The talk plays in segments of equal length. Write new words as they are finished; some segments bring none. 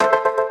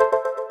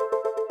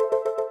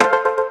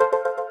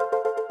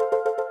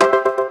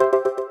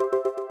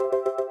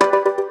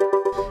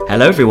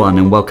Hello everyone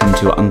and welcome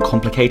to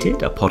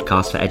Uncomplicated, a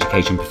podcast for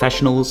education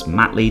professionals,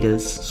 MAT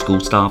leaders,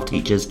 school staff,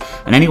 teachers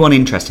and anyone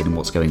interested in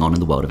what's going on in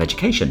the world of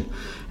education.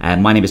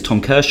 My name is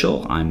Tom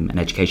Kershaw, I'm an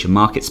education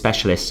market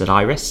specialist at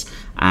Iris,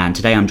 and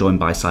today I'm joined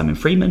by Simon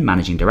Freeman,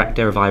 Managing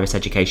Director of Iris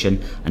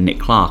Education, and Nick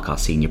Clark, our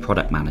Senior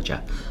Product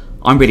Manager.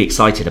 I'm really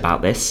excited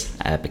about this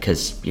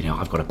because,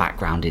 I've got a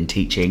background in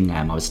teaching.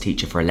 I was a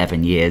teacher for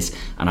 11 years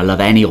and I love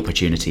any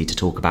opportunity to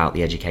talk about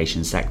the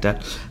education sector.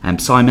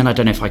 Simon, I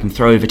don't know if I can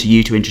throw over to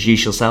you to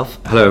introduce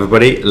yourself. Hello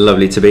everybody,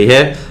 lovely to be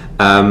here.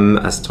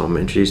 As Tom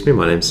introduced me,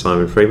 my name's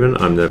Simon Freeman.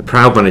 I'm the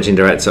proud Managing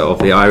Director of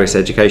the Iris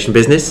Education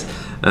business.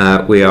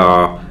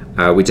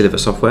 We deliver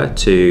software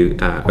to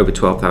over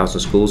 12,000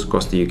 schools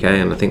across the UK,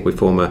 and I think we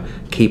form a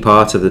key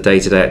part of the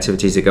day-to-day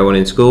activities that go on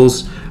in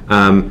schools.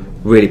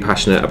 Really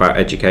passionate about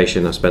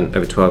education. I've spent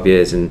over 12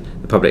 years in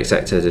the public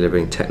sector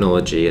delivering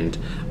technology and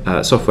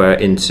software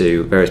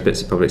into various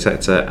bits of the public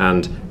sector,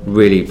 and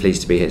really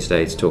pleased to be here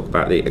today to talk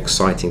about the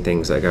exciting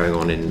things that are going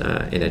on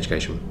in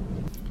education.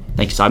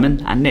 Thank you,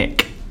 Simon. And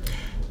Nick.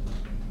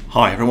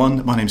 Hi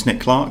everyone, my name's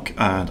Nick Clark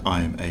and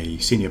I'm a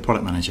Senior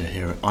Product Manager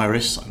here at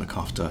Iris. I look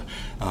after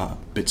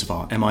bits of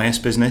our MIS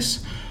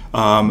business.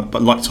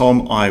 But like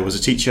Tom, I was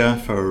a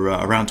teacher for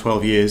around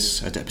 12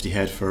 years, a deputy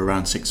head for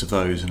around 6 of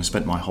those, and I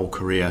spent my whole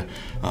career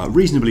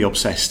reasonably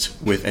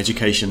obsessed with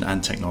education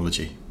and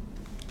technology.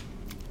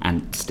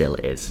 And still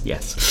is,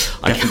 yes.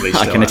 Definitely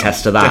I can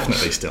attest to that.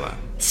 Definitely still am.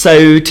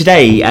 So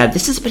today,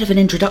 this is a bit of an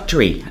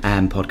introductory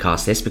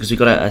podcast, because we've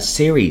got a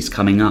series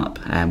coming up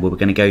where we're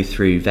going to go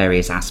through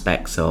various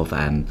aspects of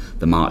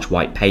the March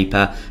White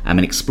Paper and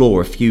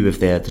explore a few of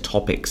the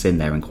topics in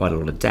there in quite a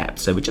lot of depth.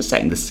 So we're just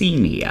setting the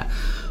scene here.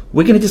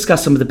 We're going to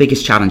discuss some of the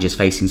biggest challenges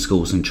facing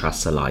schools and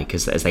trusts alike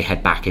as they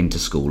head back into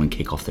school and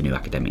kick off the new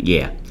academic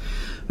year.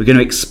 We're going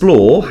to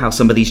explore how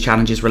some of these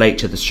challenges relate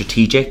to the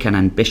strategic and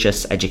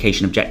ambitious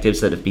education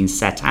objectives that have been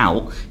set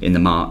out in the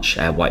March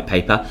White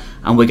Paper,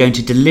 and we're going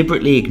to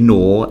deliberately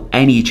ignore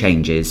any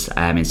changes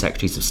in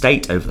Secretaries of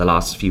State over the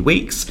last few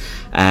weeks.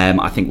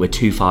 I think we're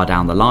too far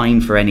down the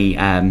line for any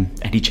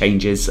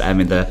changes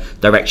in the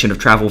direction of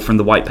travel from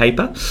the White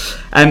Paper.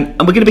 And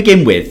we're going to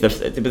begin with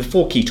the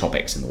 4 key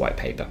topics in the White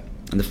Paper.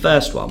 And the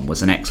first one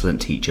was an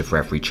excellent teacher for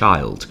every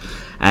child.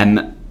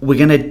 We're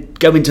going to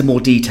go into more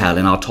detail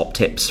in our top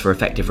tips for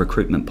effective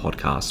recruitment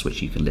podcast,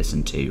 which you can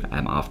listen to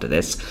after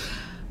this.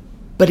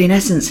 But in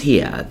essence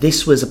here,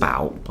 this was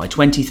about, by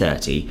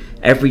 2030,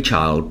 every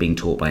child being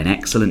taught by an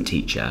excellent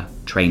teacher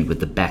trained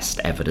with the best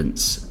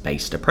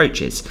evidence-based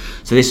approaches.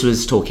 So this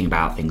was talking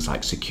about things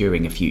like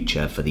securing a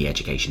future for the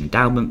Education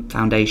Endowment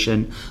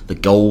Foundation, the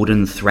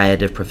golden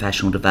thread of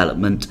professional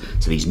development,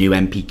 so these new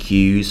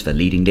MPQs for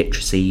leading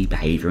literacy,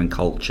 behaviour and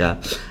culture,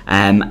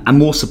 and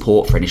more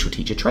support for initial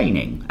teacher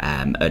training,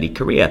 early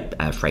career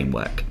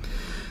framework.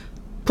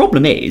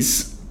 Problem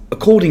is,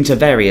 according to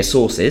various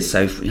sources,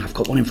 so I've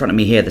got one in front of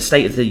me here, the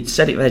State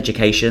of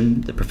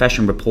Education, the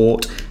Profession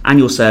Report,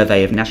 Annual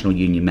Survey of National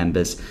Union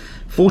Members,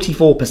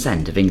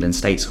 44% of England's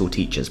state school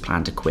teachers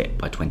plan to quit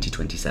by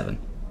 2027.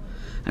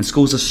 And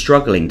schools are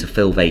struggling to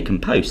fill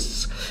vacant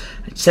posts.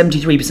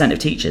 73% of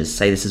teachers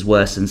say this is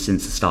worsened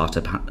since the start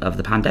of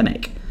the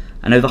pandemic.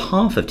 And over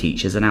half of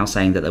teachers are now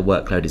saying that their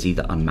workload is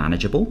either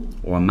unmanageable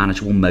or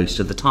unmanageable most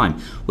of the time,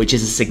 which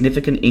is a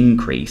significant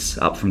increase,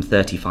 up from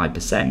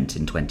 35%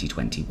 in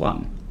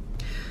 2021.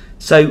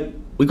 So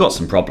we've got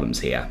some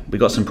problems here.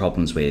 We've got some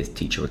problems with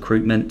teacher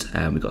recruitment,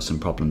 we've got some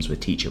problems with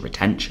teacher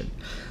retention.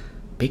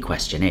 Big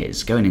question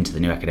is, going into the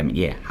new academic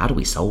year, how do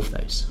we solve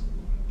those?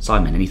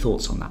 Simon, any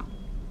thoughts on that?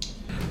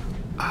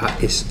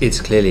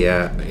 It's clearly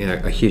a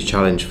huge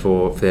challenge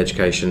for the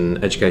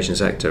education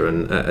sector,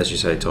 and as you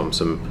say, Tom,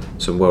 some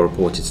well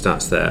reported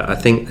stats there. I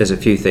think there's a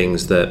few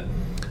things that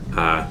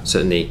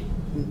certainly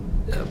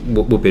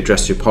will be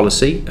addressed through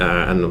policy,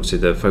 and obviously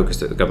the focus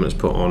that the government's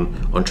put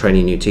on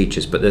training new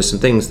teachers. But there's some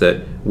things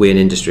that we in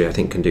industry, I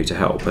think, can do to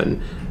help,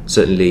 and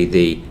certainly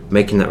the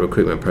making that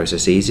recruitment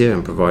process easier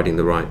and providing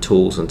the right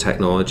tools and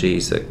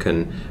technologies that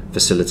can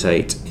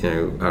facilitate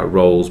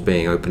roles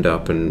being opened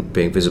up and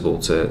being visible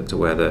to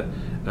where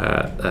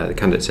the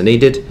candidates are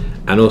needed,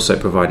 and also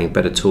providing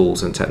better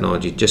tools and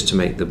technology just to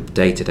make the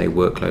day-to-day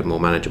workload more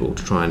manageable,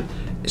 to try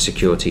and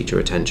secure teacher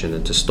retention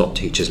and to stop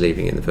teachers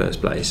leaving in the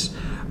first place.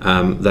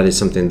 That is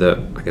something that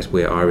I guess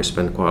we at Iris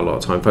spend quite a lot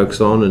of time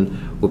focused on,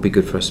 and would be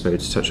good for us maybe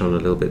to touch on a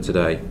little bit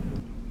today.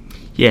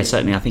 Yeah,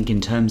 certainly. I think in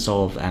terms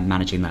of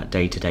managing that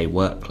day-to-day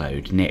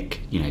workload,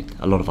 Nick,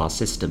 a lot of our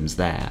systems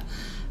there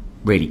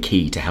really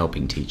key to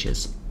helping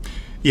teachers.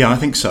 Yeah, I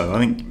think so. I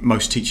think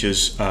most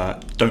teachers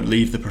don't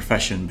leave the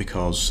profession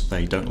because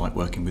they don't like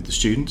working with the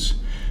students.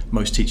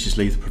 Most teachers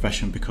leave the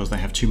profession because they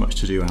have too much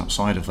to do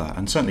outside of that.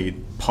 And certainly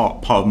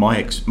part of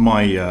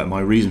my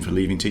reason for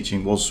leaving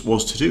teaching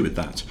was to do with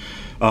that.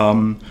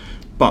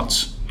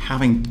 But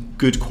having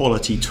good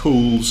quality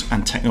tools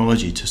and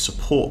technology to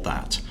support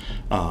that,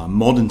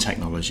 modern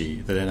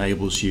technology that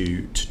enables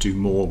you to do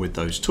more with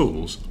those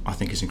tools, I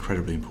think is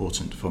incredibly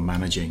important for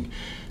managing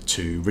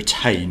to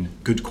retain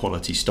good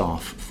quality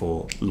staff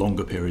for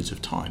longer periods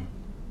of time.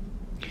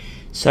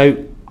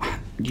 So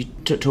you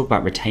talk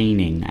about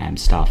retaining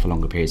staff for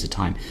longer periods of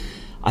time.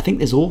 I think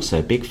there's also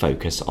a big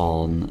focus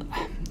on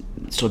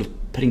sort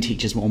of putting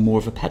teachers on more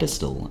of a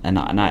pedestal, and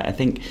I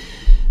think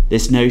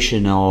this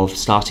notion of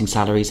starting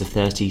salaries of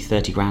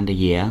 30 grand a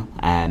year,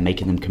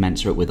 making them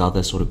commensurate with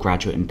other sort of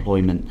graduate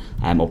employment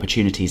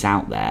opportunities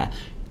out there,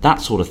 that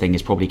sort of thing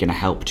is probably going to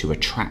help to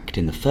attract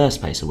in the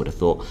first place, I would have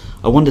thought.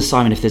 I wonder,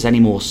 Simon, if there's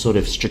any more sort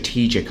of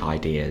strategic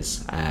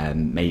ideas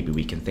maybe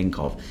we can think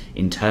of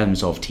in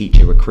terms of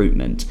teacher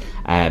recruitment,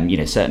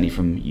 certainly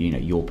from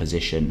your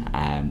position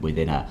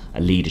within a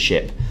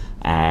leadership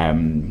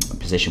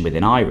position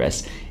within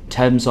IRIS, in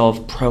terms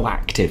of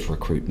proactive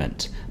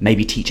recruitment,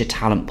 maybe teacher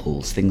talent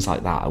pools, things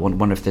like that. I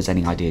wonder if there's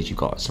any ideas you've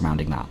got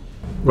surrounding that.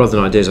 Rather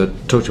than ideas, I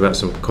talked about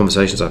some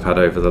conversations I've had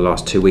over the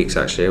last 2 weeks.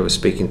 Actually, I was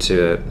speaking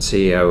to a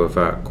CEO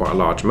of quite a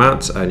large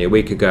MAT only a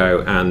week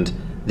ago, and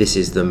this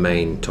is the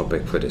main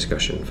topic for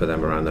discussion for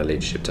them around their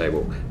leadership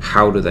table.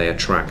 How do they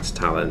attract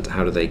talent?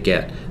 How do they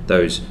get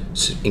those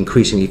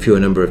increasingly fewer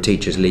number of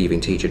teachers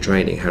leaving teacher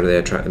training? How do they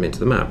attract them into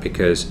the MAT?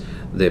 Because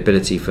the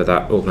ability for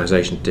that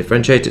organisation to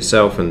differentiate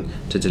itself and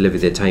to deliver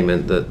the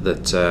attainment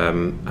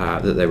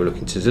that they were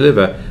looking to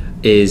deliver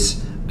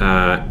is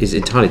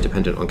entirely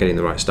dependent on getting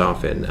the right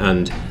staff in,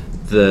 and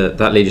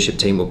that leadership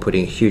team were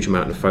putting a huge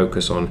amount of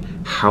focus on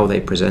how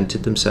they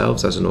presented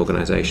themselves as an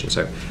organisation.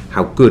 So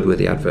how good were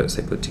the adverts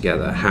they put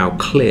together, how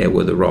clear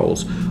were the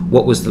roles,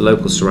 what was the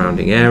local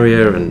surrounding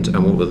area, and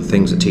what were the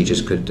things that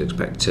teachers could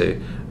expect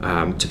to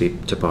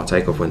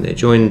partake of when they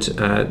joined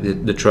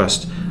the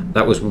trust.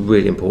 That was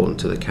really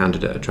important to the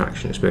candidate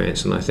attraction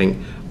experience, and I think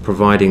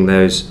providing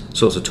those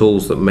sorts of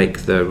tools that make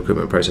the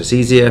recruitment process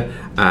easier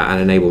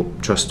and enable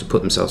trusts to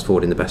put themselves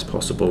forward in the best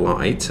possible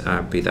light,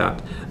 be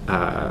that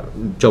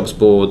jobs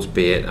boards,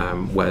 be it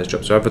where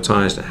jobs are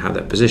advertised and how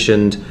they're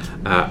positioned,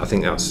 I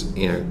think that's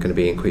going to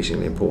be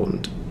increasingly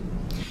important.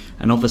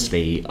 And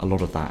obviously, a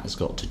lot of that has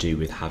got to do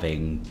with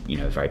having,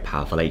 a very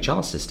powerful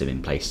HR system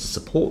in place to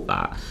support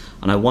that.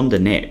 And I wonder,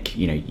 Nick,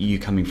 you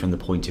coming from the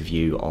point of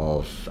view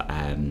of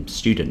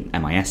student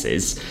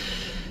MISs,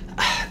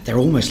 they're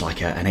almost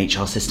like an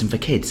HR system for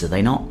kids, are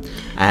they not?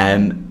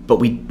 But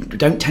we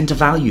don't tend to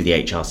value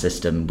the HR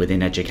system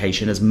within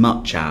education as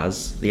much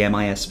as the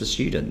MIS for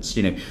students.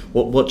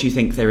 What do you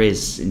think there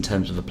is in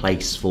terms of a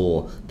place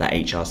for that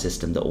HR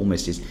system that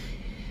almost is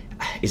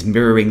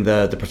mirroring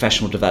the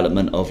professional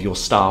development of your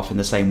staff in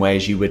the same way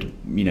as you would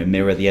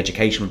mirror the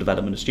educational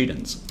development of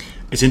students?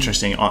 It's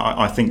interesting.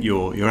 I think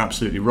you're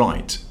absolutely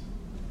right.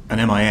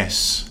 An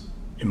MIS,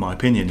 in my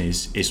opinion,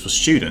 is for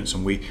students,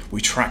 and we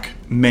track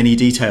many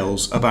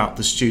details about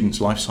the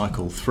student's life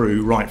cycle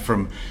through right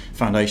from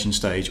foundation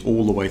stage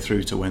all the way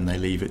through to when they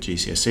leave at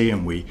GCSE,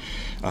 and we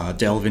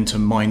delve into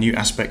minute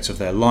aspects of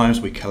their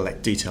lives. We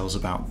collect details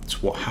about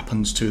what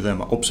happens to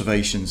them,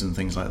 observations and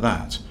things like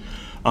that.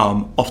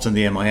 Often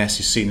the MIS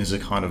is seen as a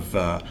kind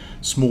of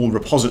small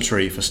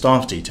repository for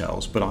staff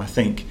details, but I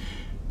think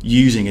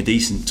using a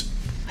decent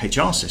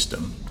HR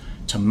system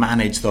to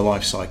manage the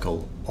life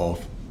cycle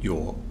of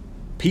your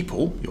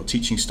people, your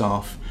teaching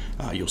staff,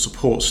 your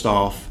support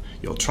staff,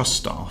 your trust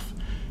staff,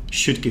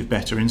 should give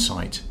better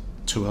insight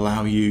to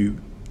allow you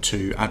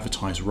to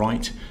advertise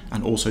right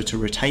and also to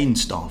retain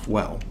staff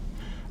well,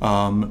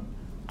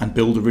 and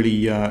build a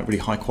really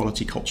high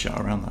quality culture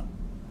around that.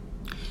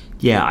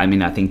 Yeah,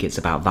 I think it's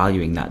about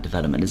valuing that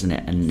development, isn't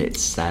it? And it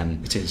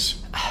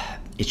is.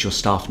 It's your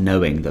staff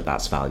knowing that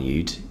that's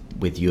valued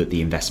with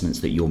the investments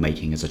that you're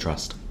making as a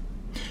trust.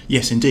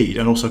 Yes, indeed,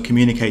 and also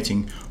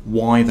communicating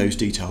why those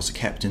details are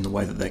kept in the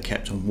way that they're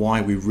kept and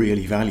why we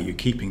really value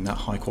keeping that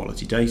high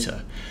quality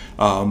data,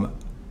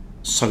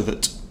 so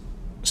that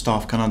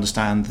staff can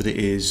understand that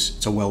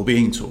it's a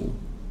well-being tool.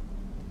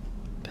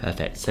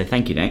 Perfect. So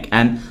thank you, Nick.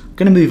 I'm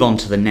going to move on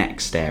to the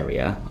next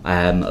area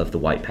of the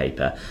white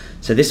paper.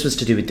 So this was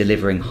to do with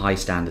delivering high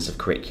standards of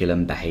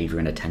curriculum, behaviour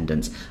and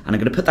attendance. And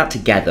I'm going to put that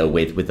together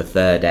with the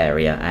third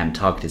area,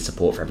 targeted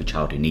support for every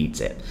child who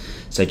needs it.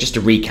 So just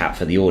to recap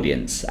for the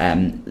audience,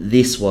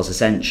 this was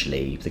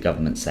essentially the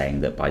government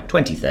saying that by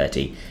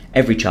 2030,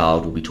 every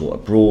child will be taught a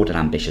broad and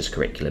ambitious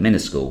curriculum in a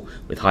school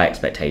with high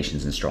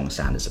expectations and strong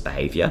standards of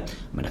behaviour.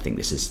 I think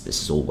this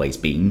has always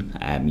been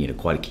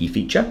quite a key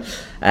feature.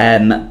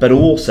 But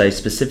also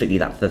specifically,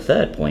 that's the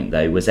third point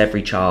though, was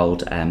every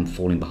child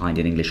falling behind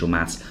in English or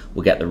maths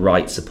will get the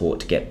right support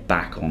to get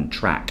back on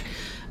track.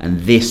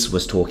 And this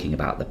was talking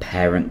about the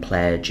parent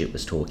pledge, it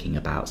was talking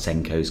about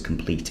SENCO's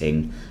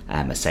completing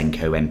a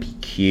SENCO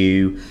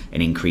MPQ,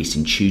 an increase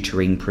in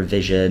tutoring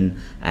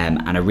provision,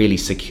 and a really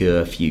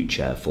secure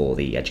future for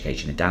the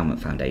Education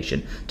Endowment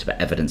Foundation to put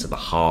evidence at the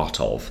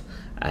heart of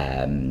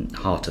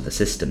the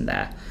system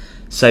there.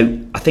 So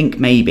I think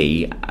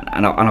maybe,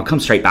 and I'll come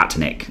straight back to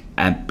Nick,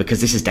 because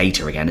this is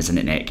data again, isn't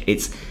it, Nick?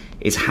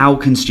 It's how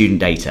can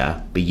student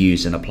data be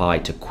used and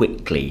applied to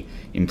quickly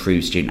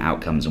improve student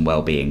outcomes and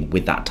well-being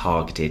with that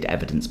targeted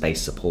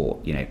evidence-based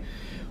support, I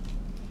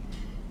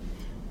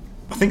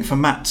think for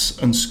MATs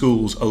and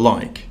schools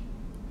alike,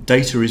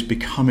 data is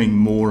becoming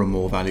more and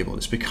more valuable.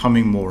 It's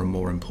becoming more and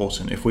more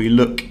important. If we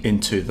look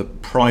into the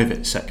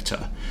private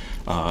sector,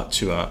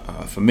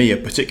 For me, a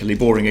particularly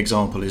boring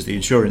example is the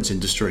insurance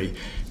industry.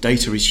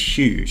 Data is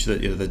huge.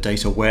 The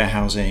data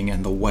warehousing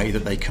and the way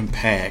that they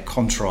compare,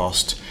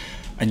 contrast,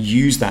 and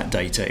use that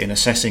data in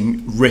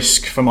assessing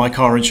risk for my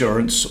car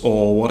insurance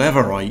or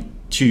whatever I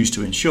choose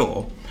to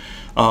insure.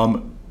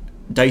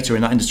 Data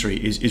in that industry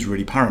is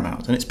really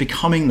paramount, and it's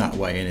becoming that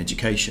way in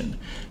education.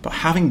 But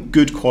having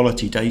good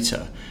quality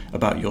data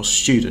about your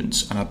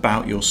students and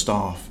about your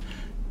staff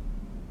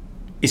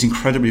is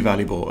incredibly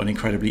valuable and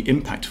incredibly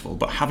impactful,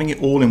 but having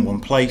it all in one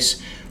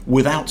place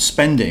without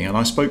spending, and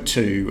I spoke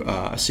to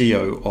a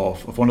CEO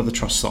of one of the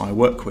trusts that I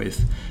work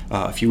with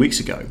a few weeks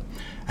ago,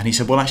 and he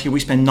said, well, actually we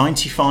spend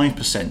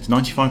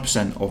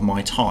 95% of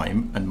my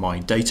time, and my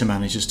data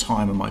manager's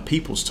time and my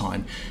people's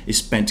time is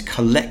spent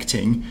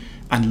collecting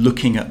and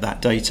looking at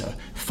that data.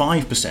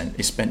 5%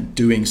 is spent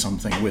doing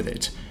something with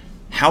it.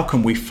 How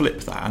can we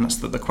flip that? And that's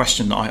the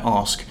question that I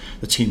ask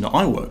the team that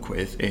I work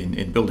with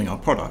in building our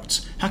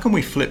products. How can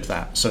we flip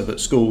that so that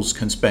schools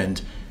can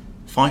spend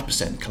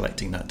 5%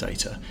 collecting that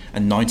data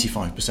and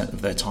 95%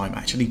 of their time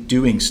actually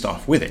doing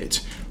stuff with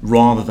it,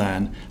 rather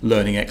than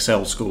learning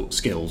Excel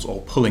skills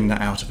or pulling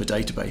that out of a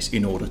database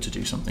in order to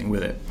do something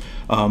with it?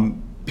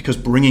 Because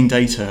bringing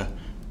data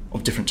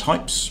of different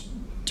types,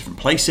 different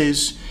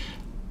places,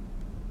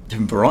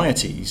 different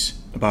varieties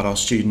about our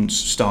students,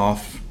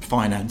 staff,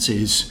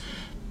 finances,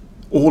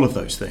 all of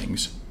those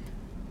things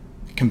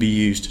can be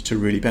used to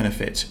really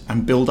benefit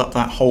and build up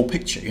that whole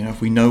picture. If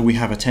we know we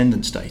have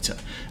attendance data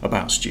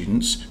about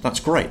students,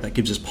 that's great. That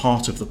gives us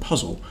part of the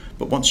puzzle.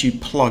 But once you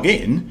plug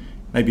in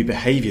maybe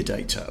behavior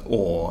data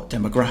or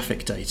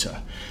demographic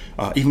data,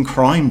 even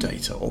crime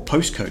data or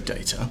postcode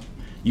data,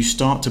 you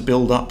start to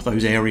build up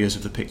those areas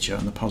of the picture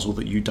and the puzzle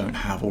that you don't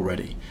have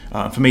already.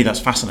 For me, that's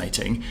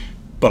fascinating,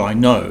 but I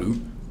know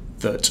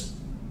that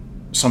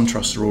some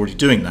trusts are already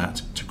doing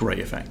that to great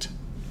effect.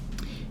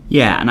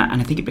 Yeah, and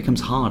I think it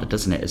becomes harder,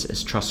 doesn't it,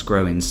 as trusts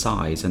grow in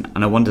size. And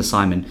I wonder,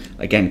 Simon,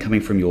 again,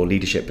 coming from your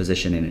leadership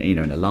position in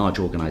a large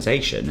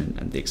organisation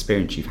and the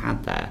experience you've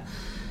had there,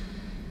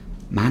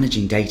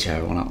 managing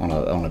data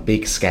on a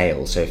big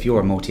scale. So if you're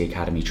a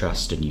multi-academy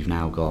trust and you've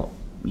now got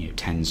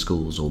 10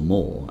 schools or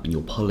more, and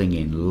you're pulling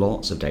in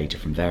lots of data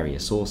from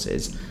various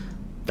sources,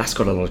 that's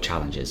got a lot of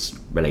challenges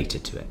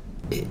related to it.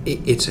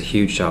 It's a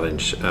huge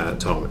challenge,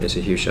 Tom. It's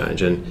a huge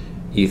challenge, and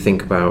you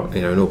think about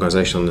an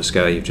organisation on the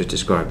scale you've just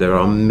described. There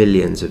are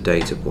millions of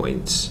data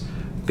points,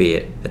 be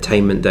it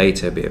attainment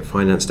data, be it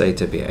finance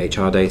data, be it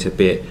HR data,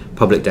 be it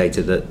public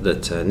data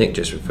that Nick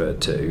just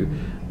referred to,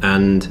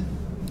 and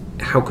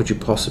how could you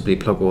possibly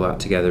plug all that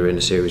together in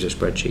a series of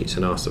spreadsheets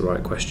and ask the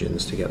right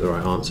questions to get the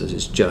right answers?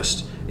 It's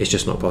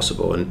just not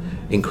possible. And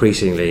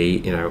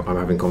increasingly, I'm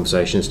having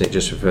conversations. Nick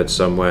just referred to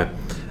some where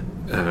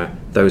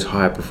those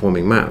higher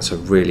performing MATs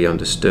have really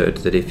understood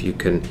that if you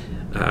can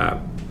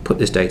put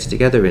this data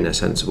together in a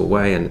sensible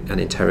way and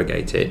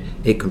interrogate it,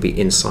 it can be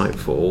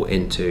insightful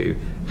into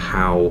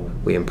how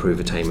we improve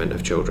attainment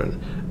of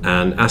children.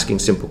 And asking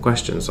simple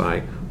questions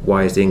like,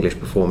 why is the English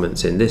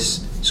performance in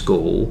this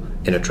school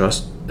in a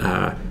trust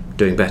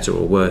doing better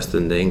or worse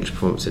than the English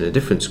performance in a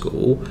different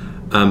school?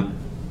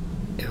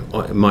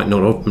 It might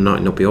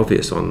not be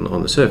obvious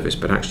on the surface,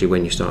 but actually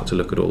when you start to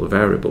look at all the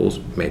variables,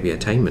 maybe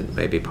attainment,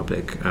 maybe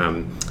public,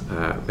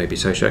 maybe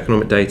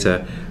socioeconomic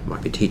data,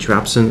 might be teacher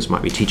absence,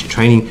 might be teacher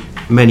training,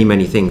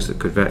 many things that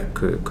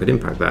could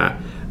impact that.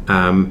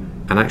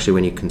 And actually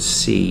when you can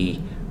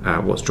see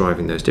what's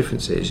driving those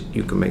differences,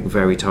 you can make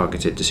very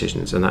targeted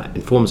decisions, and that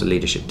informs a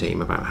leadership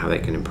team about how they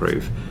can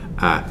improve.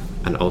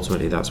 And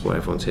ultimately that's what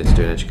everyone's here to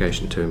do in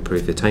education, to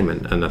improve the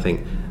attainment. And I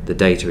think the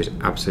data is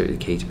absolutely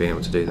key to being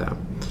able to do that.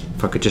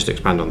 If I could just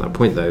expand on that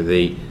point though,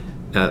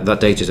 that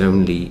data is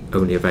only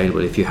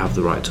available if you have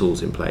the right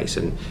tools in place,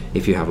 and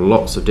if you have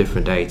lots of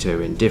different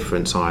data in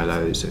different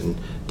silos and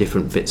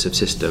different bits of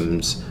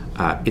systems,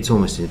 it's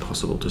almost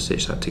impossible to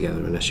stitch that together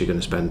unless you're going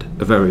to spend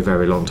a very,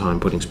 very long time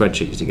putting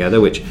spreadsheets together,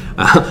 which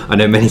I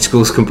know many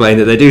schools complain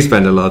that they do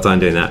spend a lot of time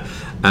doing that.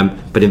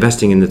 But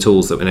investing in the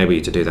tools that enable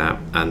you to do that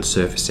and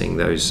surfacing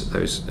those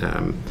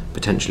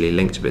potentially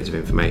linked bits of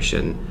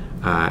information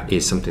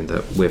is something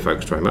that we're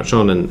focused very much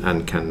on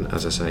and can,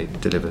 as I say,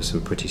 deliver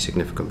some pretty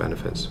significant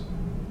benefits.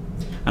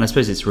 And I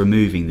suppose it's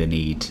removing the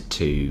need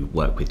to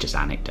work with just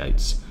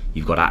anecdotes.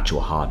 You've got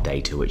actual hard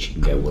data which you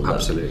can go, well,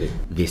 absolutely, look,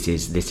 this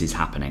is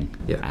happening.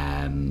 Yeah.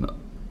 And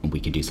we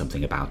can do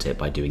something about it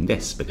by doing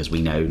this, because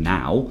we know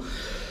now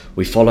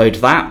we followed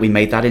that, we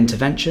made that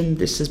intervention,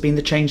 this has been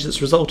the change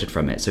that's resulted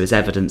from it. So it's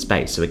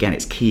evidence-based. So again,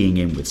 it's keying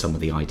in with some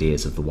of the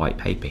ideas of the white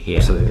paper here.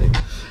 Absolutely.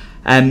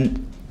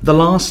 The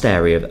last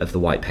area of the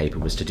white paper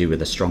was to do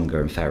with a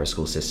stronger and fairer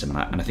school system,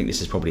 and I think this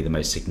is probably the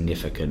most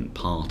significant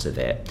part of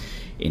it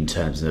in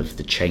terms of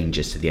the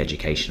changes to the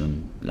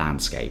education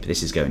landscape.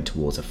 This is going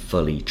towards a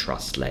fully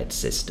trust-led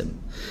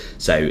system.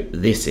 So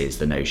this is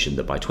the notion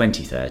that by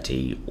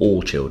 2030,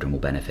 all children will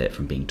benefit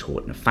from being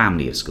taught in a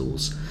family of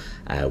schools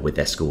with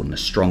their school in a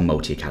strong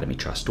multi-academy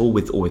trust, or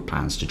with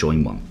plans to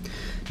join one.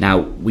 Now,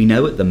 we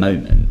know at the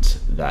moment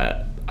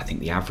that I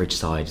think the average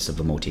size of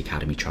a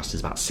multi-academy trust is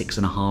about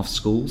 6.5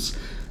 schools.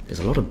 there's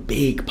a lot of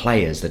big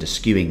players that are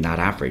skewing that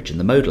average, and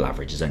the modal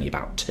average is only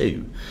about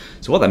 2.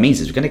 So what that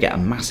means is we're going to get a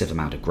massive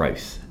amount of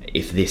growth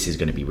if this is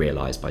going to be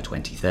realised by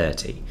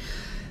 2030.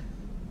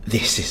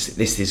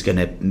 This is going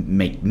to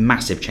make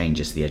massive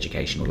changes to the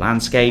educational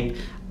landscape,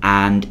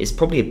 and it's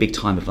probably a big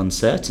time of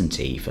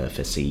uncertainty for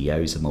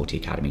CEOs of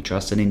multi-academy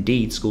trusts, and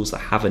indeed schools that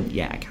haven't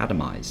yet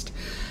academised.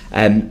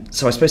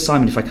 So I suppose,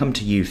 Simon, if I come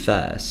to you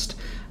first,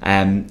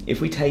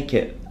 if we take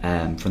it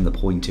from the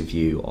point of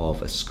view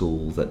of a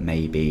school that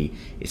maybe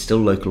is still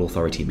local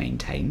authority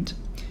maintained,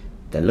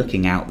 they're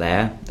looking out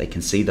there, they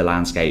can see the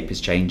landscape is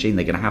changing,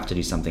 they're going to have to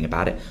do something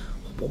about it.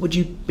 What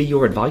would be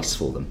your advice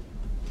for them?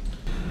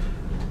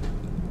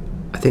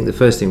 I think the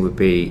first thing would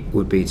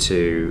be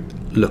to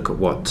look at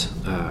what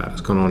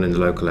has gone on in the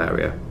local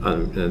area.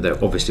 There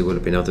obviously will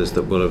have been others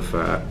that will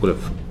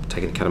have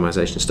taken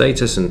academisation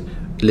status, and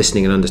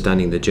listening and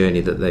understanding the journey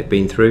that they've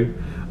been through.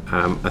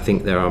 I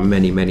think there are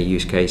many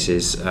use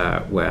cases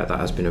where that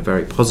has been a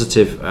very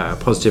positive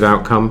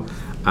outcome.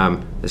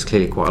 There's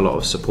clearly quite a lot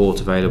of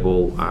support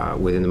available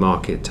within the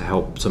market to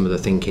help some of the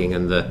thinking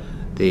and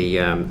the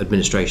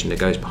administration that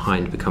goes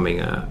behind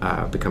becoming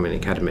an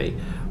academy.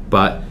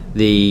 But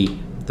the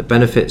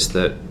benefits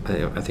that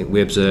I think we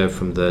observe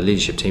from the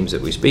leadership teams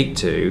that we speak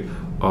to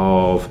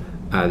of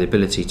the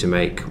ability to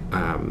make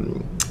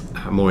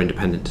more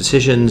independent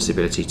decisions, the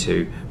ability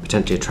to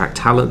potentially attract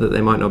talent that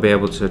they might not be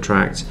able to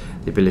attract,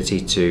 the ability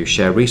to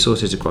share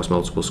resources across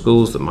multiple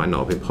schools that might not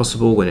have been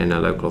possible when in a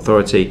local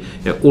authority.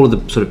 All of the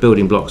sort of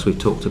building blocks we've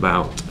talked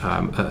about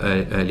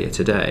earlier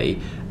today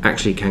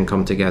actually can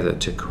come together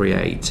to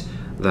create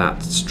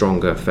that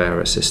stronger,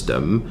 fairer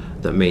system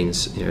that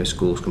means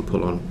schools can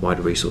pull on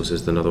wider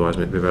resources than otherwise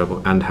might be available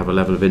and have a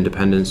level of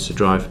independence to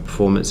drive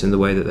performance in the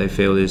way that they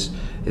feel is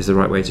the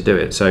right way to do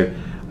it. So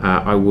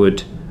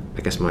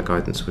I guess my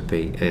guidance would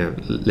be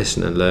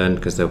listen and learn,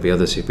 because there'll be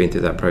others who've been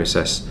through that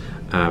process,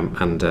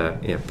 and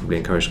probably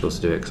encourage schools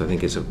to do it, because I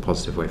think it's a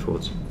positive way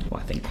forwards. Well,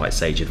 I think quite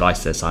sage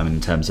advice there, Simon,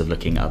 in terms of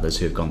looking at others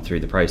who have gone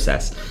through the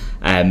process.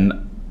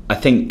 I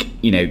think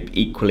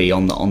equally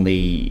on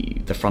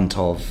the front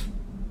of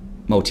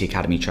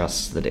multi-academy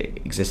trusts that are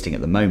existing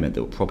at the moment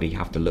that will probably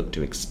have to look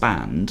to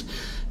expand.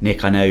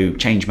 Nick, I know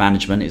change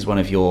management is one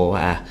of your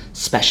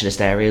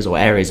specialist areas or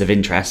areas of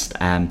interest.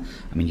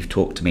 You've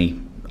talked to me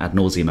ad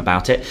nauseum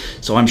about it,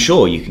 so I'm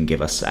sure you can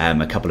give us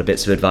a couple of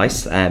bits of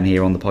advice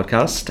here on the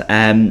podcast.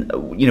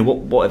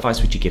 What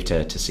advice would you give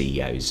to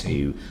CEOs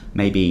who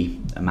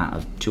maybe a matter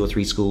of 2 or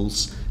 3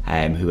 schools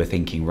who are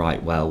thinking,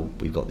 right, well,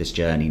 we've got this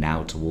journey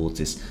now towards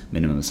this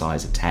minimum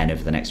size of 10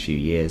 over the next few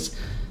years.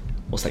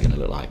 What's that going to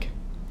look like?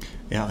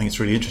 Yeah, I think it's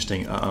really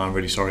interesting, and I'm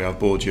really sorry I've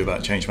bored you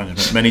about change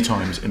management many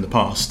times in the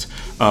past.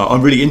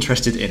 I'm really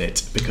interested in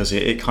it because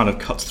it kind of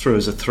cuts through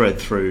as a thread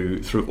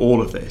through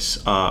all of this.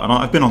 And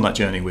I've been on that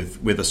journey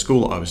with a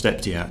school that I was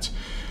deputy at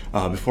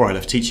before I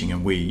left teaching,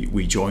 and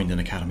we joined an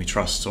academy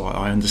trust. So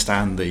I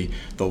understand the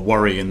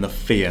worry and the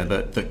fear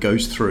that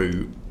goes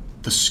through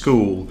the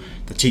school,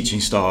 the teaching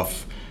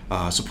staff,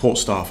 support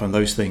staff, and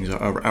those things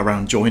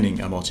around joining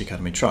a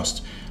multi-academy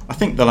trust. I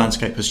think the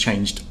landscape has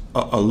changed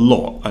a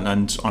lot,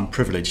 and I'm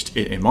privileged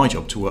in my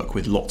job to work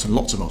with lots and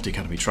lots of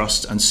multi-academy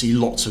trusts and see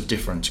lots of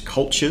different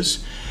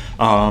cultures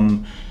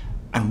and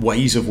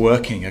ways of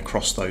working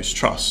across those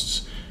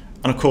trusts.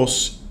 And of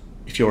course,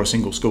 if you're a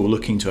single school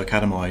looking to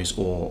academise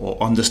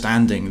or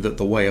understanding that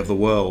the way of the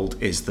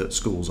world is that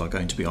schools are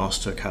going to be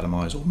asked to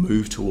academise or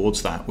move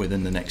towards that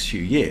within the next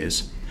few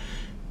years,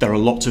 there are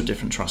lots of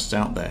different trusts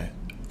out there,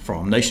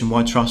 from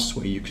nationwide trusts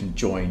where you can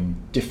join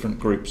different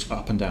groups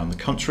up and down the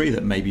country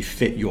that maybe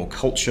fit your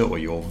culture or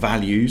your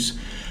values,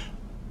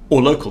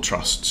 or local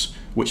trusts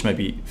which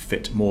maybe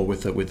fit more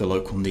with the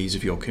local needs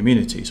of your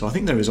community. So I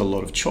think there is a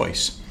lot of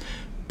choice,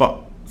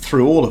 but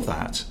through all of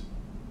that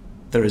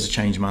there is a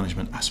change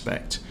management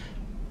aspect,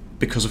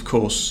 because of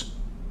course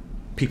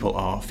people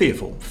are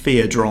fearful.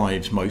 Fear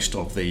drives most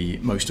of the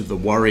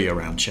worry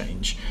around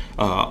change.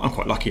 I'm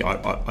quite lucky.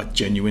 I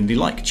genuinely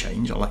like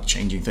change. I like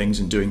changing things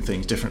and doing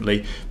things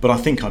differently, but I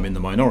think I'm in the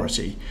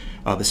minority.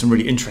 There's some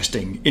really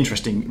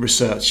interesting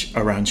research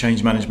around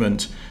change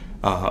management,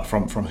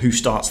 from who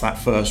starts that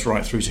first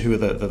right through to who are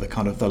the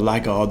kind of the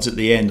laggards at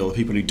the end, or the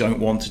people who don't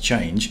want to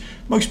change.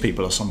 Most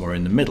people are somewhere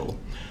in the middle,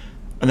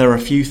 and there are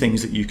a few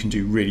things that you can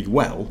do really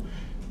well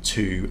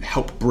to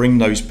help bring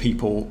those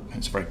people,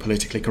 it's a very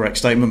politically correct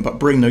statement, but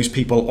bring those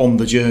people on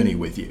the journey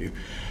with you.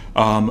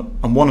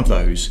 And one of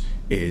those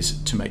is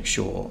to make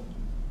sure,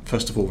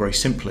 first of all, very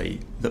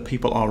simply, that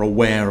people are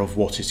aware of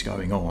what is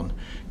going on.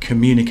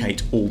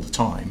 Communicate all the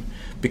time,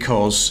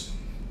 because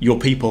your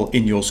people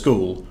in your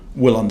school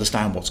will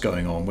understand what's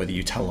going on, whether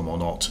you tell them or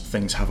not.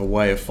 Things have a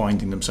way of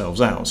finding themselves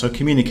out. So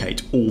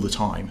communicate all the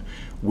time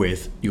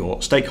with your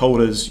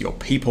stakeholders, your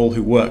people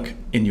who work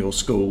in your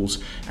schools,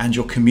 and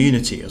your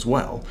community as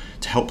well,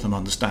 to help them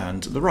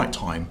understand at the right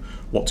time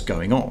what's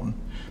going on,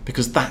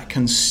 because that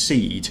can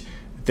seed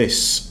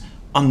this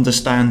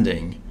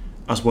understanding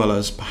as well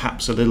as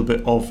perhaps a little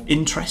bit of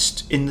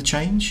interest in the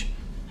change.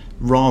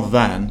 rather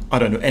than, I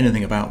don't know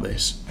anything about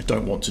this, I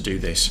don't want to do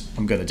this,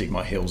 I'm going to dig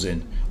my heels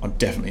in, I'm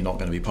definitely not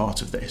going to be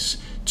part of this,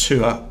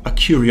 to a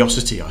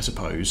curiosity, I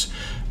suppose,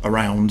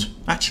 around,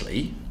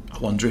 actually, I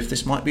wonder if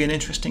this might be an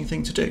interesting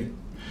thing to do.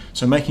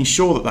 So making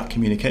sure that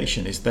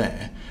communication is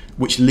there,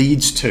 which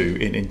leads to,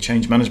 in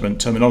change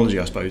management terminology,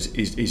 I suppose,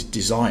 is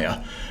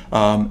desire,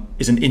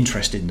 is an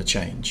interest in the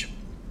change.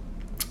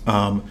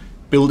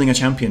 Building a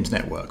champions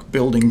network,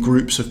 building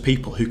groups of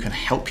people who can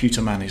help you to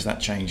manage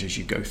that change as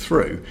you go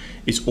through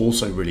is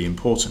also really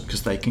important,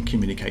 because they can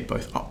communicate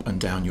both up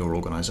and down your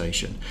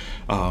organisation.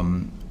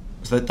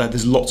 So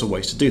there's lots of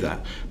ways to do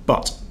that.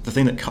 But the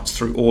thing that cuts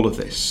through all of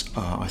this,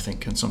 I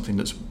think, and something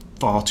that's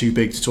far too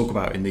big to talk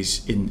about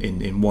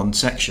in one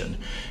section,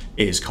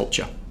 is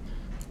culture.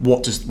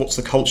 What's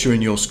the culture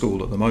in your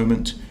school at the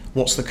moment?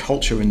 What's the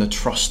culture in the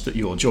trust that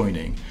you're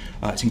joining?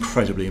 It's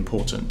incredibly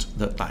important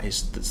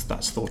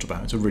that's thought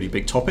about. It's a really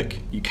big topic.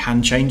 You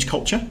can change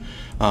culture.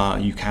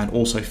 You can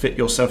also fit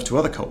yourself to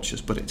other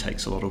cultures, but it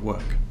takes a lot of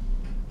work.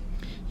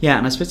 Yeah,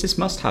 and I suppose this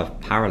must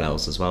have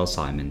parallels as well,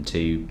 Simon,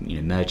 to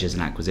mergers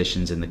and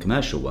acquisitions in the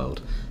commercial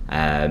world.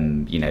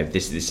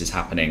 This is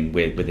happening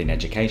within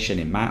education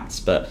in maths,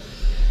 but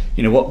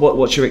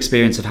what's your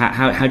experience of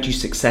how do you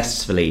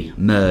successfully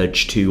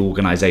merge two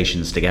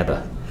organisations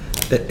together?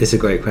 It's a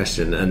great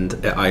question,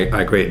 and I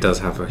agree it does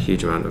have a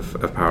huge amount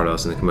of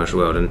parallels in the commercial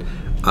world, and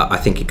I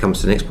think it comes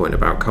to the next point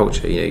about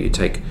culture. You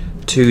take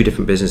two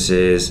different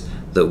businesses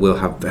that will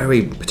have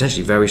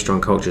potentially very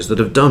strong cultures that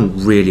have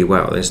done really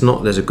well. It's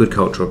not there's a good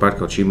culture or a bad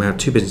culture. You may have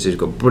two businesses who've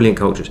got brilliant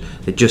cultures.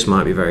 They just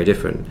might be very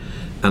different.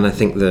 And I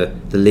think the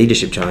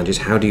leadership challenge is,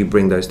 how do you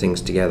bring those things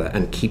together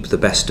and keep the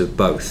best of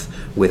both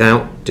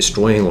without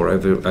destroying or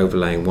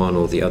overlaying one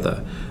or the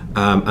other?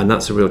 And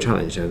that's a real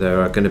challenge.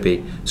 There are going to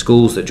be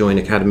schools that join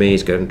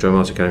academies, join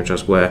multi-academy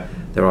trusts, where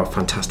there are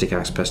fantastic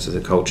aspects of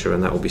the culture,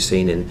 and that will be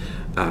seen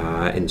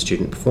in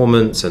student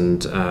performance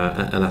and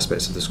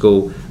aspects of the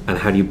school. And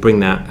how do you bring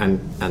that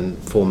and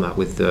form that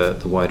with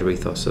the wider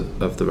ethos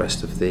of the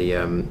rest of the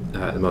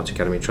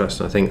multi-academy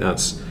trust? And I think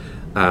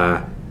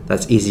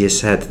that's easier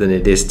said than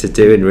it is to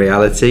do in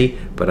reality.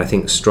 But I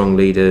think strong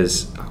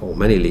leaders, or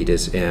many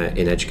leaders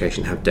in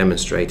education, have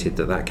demonstrated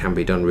that can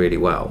be done really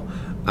well.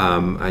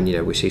 And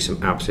we see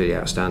some absolutely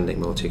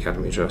outstanding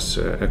multi-academy trusts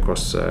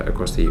across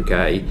the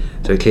UK,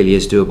 so it clearly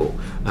is doable.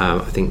 I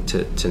think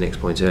to Nick's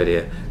point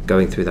earlier,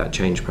 going through that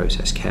change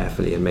process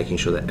carefully and making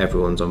sure that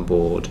everyone's on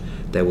board.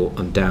 There will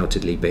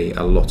undoubtedly be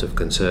a lot of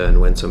concern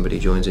when somebody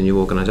joins a new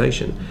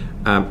organisation,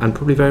 and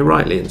probably very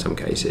rightly in some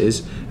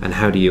cases. And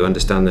how do you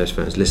understand those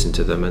firms, listen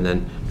to them, and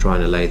then try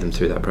and allay them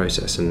through that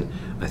process? And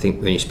I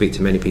think when you speak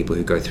to many people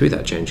who go through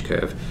that change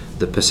curve,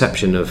 the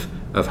perception of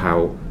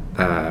how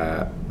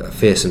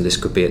fearsome this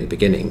could be at the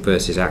beginning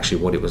versus actually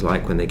what it was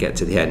like when they get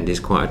to the end is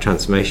quite a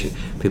transformation.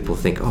 People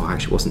think,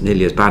 actually it wasn't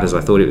nearly as bad as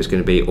I thought it was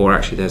going to be, or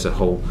actually there's a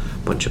whole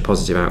bunch of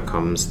positive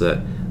outcomes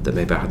that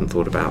maybe I hadn't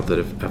thought about that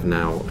have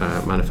now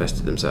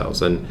manifested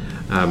themselves. And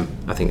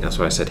I think that's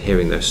why I said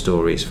hearing those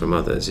stories from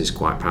others is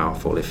quite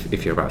powerful.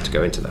 If you're about to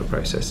go into that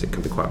process, it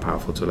can be quite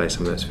powerful to allay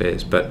some of those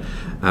fears. But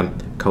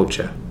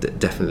culture,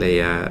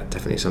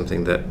 definitely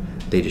something that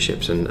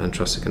leaderships and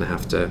trusts are going to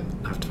have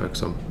to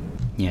focus on.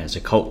 Yeah, it's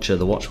a culture,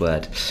 the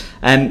watchword.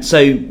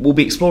 So we'll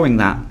be exploring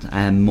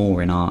that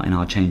more in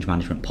our change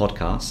management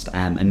podcast,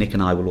 and Nick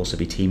and I will also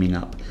be teaming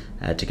up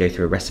to go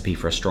through a recipe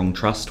for a strong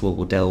trust.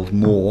 We'll delve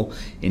more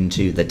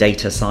into the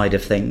data side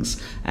of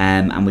things,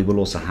 and we will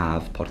also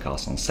have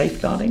podcasts on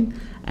safeguarding,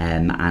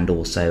 and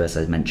also, as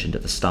I mentioned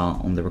at the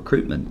start, on the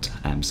recruitment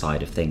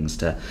side of things,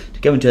 to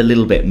go into a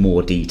little bit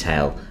more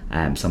detail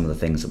some of the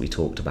things that we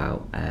talked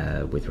about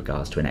with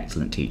regards to an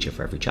excellent teacher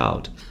for every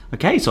child.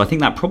 Okay, so I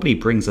think that probably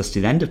brings us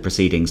to the end of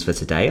proceedings for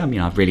today. I mean,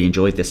 I've really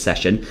enjoyed this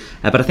session,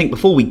 but I think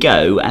before we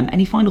go,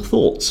 any final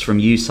thoughts from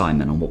you,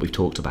 Simon, on what we've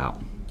talked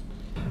about?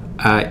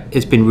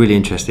 It's been really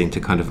interesting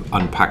to kind of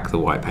unpack the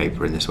white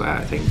paper in this way,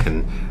 I think,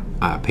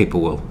 and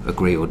people will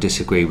agree or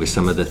disagree with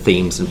some of the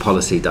themes and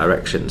policy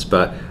directions,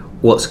 but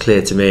what's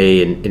clear to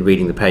me in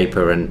reading the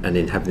paper and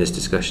in having this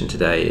discussion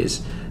today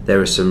is there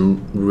are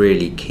some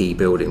really key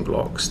building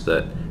blocks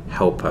that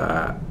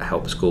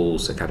help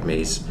schools,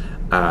 academies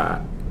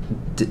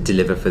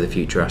deliver for the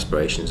future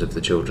aspirations of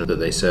the children that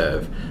they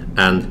serve.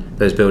 And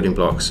those building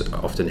blocks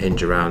often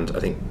hinge around, I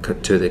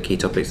think, two of the key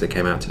topics that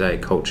came out today: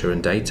 culture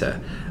and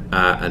data,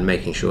 and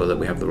making sure that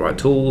we have the right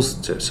tools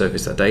to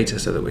surface that data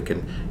so that we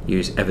can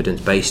use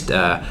evidence-based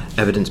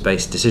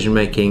decision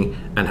making,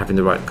 and having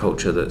the right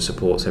culture that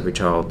supports every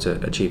child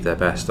to achieve their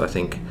best. I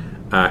think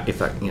if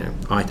that,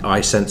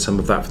 I sense some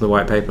of that from the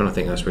white paper, and I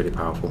think that's really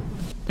powerful.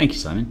 Thank you,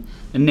 Simon.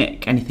 And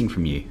Nick, anything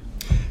from you?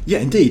 Yeah,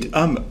 indeed.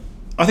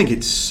 I think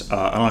it's, and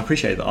I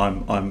appreciate that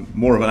I'm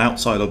more of an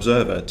outside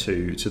observer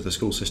to the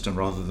school system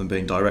rather than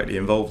being directly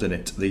involved in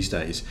it these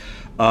days.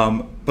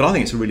 But I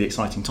think it's a really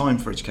exciting time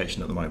for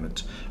education at the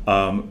moment,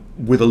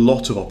 with a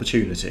lot of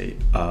opportunity.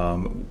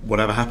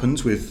 Whatever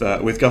happens with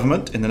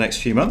government in the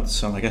next few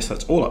months, and I guess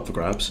that's all up for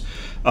grabs,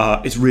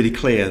 it's really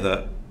clear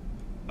that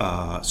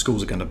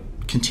schools are going to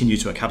continue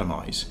to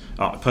academise.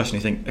 I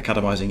personally think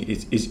academising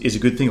is a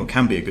good thing, or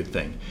can be a good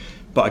thing.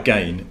 But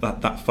again,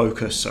 that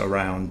focus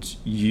around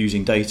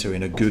using data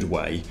in a good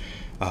way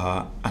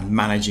and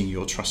managing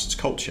your trust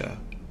culture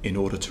in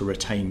order to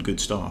retain good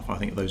staff, I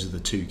think those are the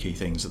two key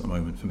things at the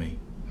moment for me.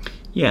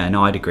 Yeah,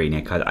 no, I'd agree,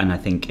 Nick. And I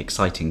think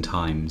exciting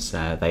times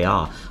they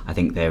are. I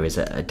think there is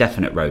a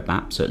definite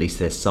roadmap, so at least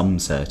there's some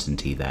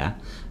certainty there.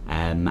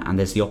 And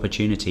there's the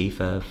opportunity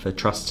for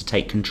trusts to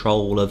take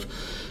control of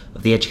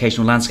the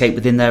educational landscape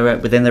within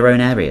their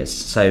own areas.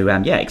 So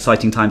yeah,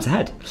 exciting times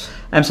ahead.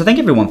 So thank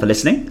everyone for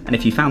listening. And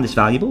if you found this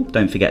valuable,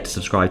 don't forget to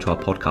subscribe to our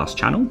podcast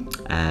channel.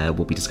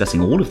 We'll be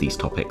discussing all of these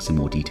topics in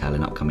more detail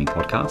in upcoming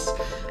podcasts.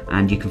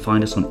 And you can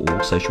find us on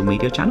all social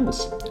media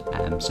channels.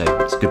 So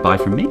it's goodbye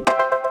from me.